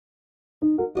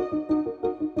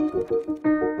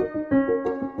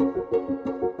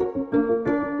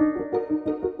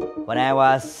When I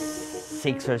was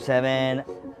 6 or 7,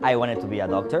 I wanted to be a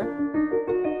doctor.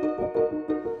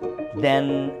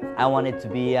 Then I wanted to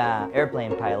be an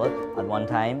airplane pilot at one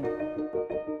time.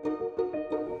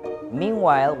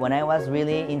 Meanwhile, when I was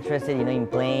really interested, in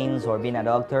planes or being a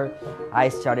doctor, I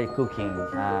started cooking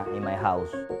in my house.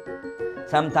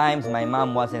 Sometimes my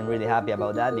mom wasn't really happy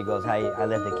about that because I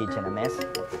left the kitchen a mess.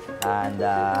 And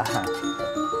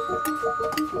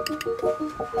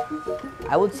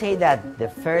I would say that the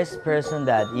first person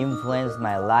that influenced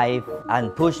my life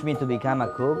and pushed me to become a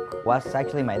cook was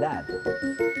actually my dad.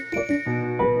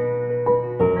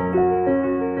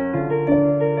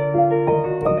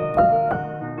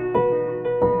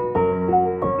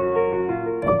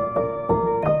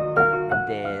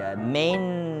 The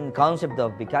main concept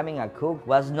of becoming a cook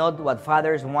was not what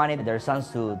fathers wanted their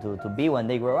sons to be when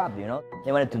they grow up,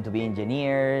 They wanted them to be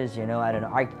engineers,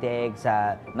 architects,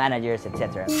 managers,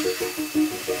 etc.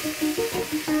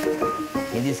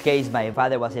 In this case, my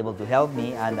father was able to help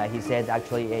me, and he said,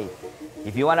 actually, hey,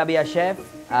 if you want to be a chef,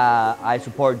 I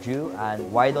support you,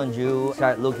 and why don't you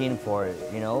start looking for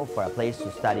a place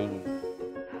to study.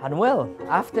 And well,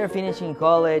 after finishing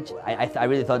college, I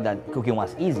really thought that cooking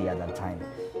was easy at that time.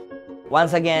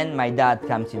 Once again, my dad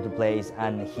comes into place,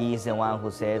 and he's the one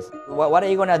who says, what are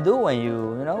you gonna do when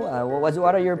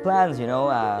what are your plans,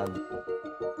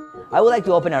 I would like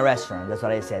to open a restaurant, that's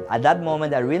what I said. At that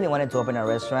moment, I really wanted to open a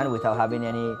restaurant without having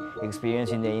any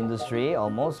experience in the industry,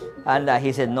 almost. And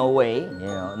he said, no way,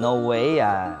 no way.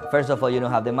 First of all, you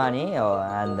don't have the money,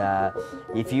 and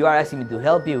if you are asking me to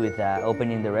help you with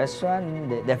opening the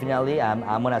restaurant, definitely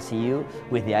I'm gonna see you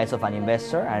with the eyes of an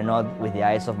investor and not with the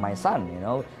eyes of my son,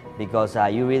 because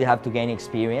you really have to gain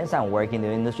experience and work in the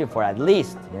industry for at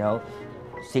least,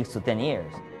 6 to 10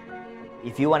 years.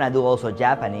 If you want to do also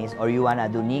Japanese or you want to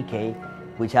do Nikkei,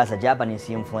 which has a Japanese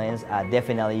influence,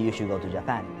 definitely you should go to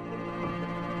Japan.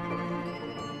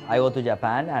 I go to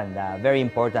Japan, and a very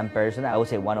important person, I would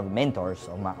say one of the mentors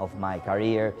of my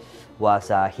career, was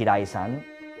Hirai-san.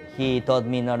 He taught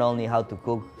me not only how to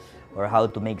cook or how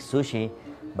to make sushi,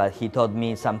 but he taught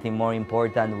me something more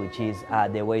important, which is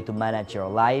the way to manage your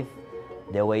life,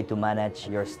 the way to manage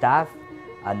your staff,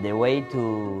 and the way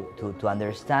to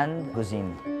understand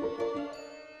cuisine.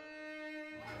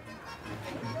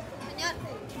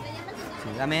 Sí,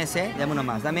 dame ese, dame uno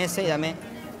más, dame ese y dame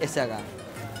ese acá.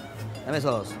 Dame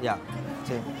esos dos, ya.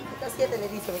 Sí. Está 7 le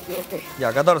dice, me equivoqué.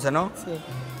 Ya, 14, ¿no? Sí.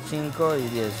 5 y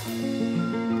 10.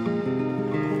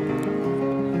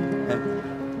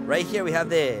 Right here we have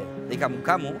the camu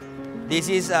camu. This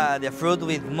is the fruit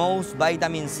with most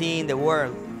vitamin C in the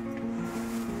world.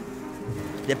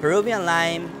 The Peruvian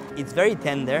lime, it's very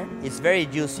tender, it's very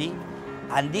juicy,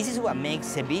 and this is what makes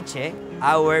ceviche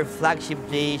our flagship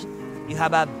dish. You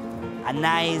have a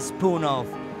nice spoon of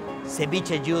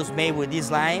ceviche juice made with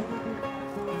this lime.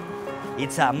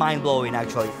 It's mind-blowing,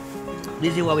 actually.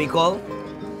 This is what we call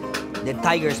the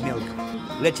tiger's milk,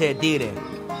 leche de tigre.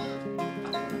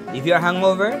 If you're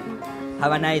hungover,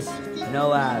 have a nice,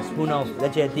 spoon of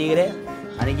leche de tigre,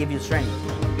 and it gives you strength.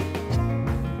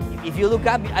 If you look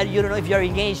up, you don't know if you're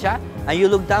in Asia, and you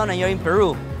look down and you're in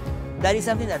Peru, that is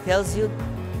something that tells you,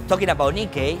 talking about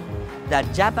Nikkei, that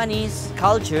Japanese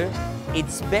culture,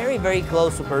 it's very, very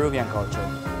close to Peruvian culture.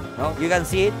 You can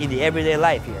see it in the everyday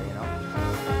life here.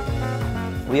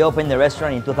 We opened the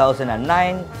restaurant in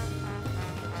 2009.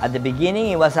 At the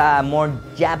beginning, it was a more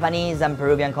Japanese than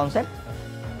Peruvian concept.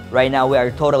 Right now, we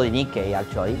are totally Nikkei,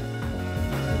 actually.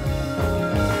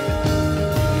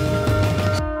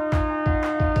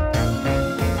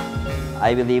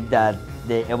 I believe that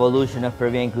the evolution of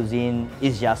Peruvian cuisine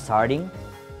is just starting.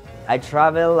 I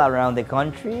travel around the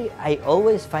country, I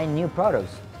always find new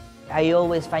products. I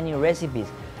always find new recipes.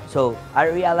 So I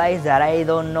realize that I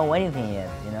don't know anything yet,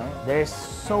 There's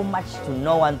so much to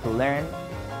know and to learn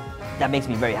that makes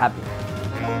me very happy.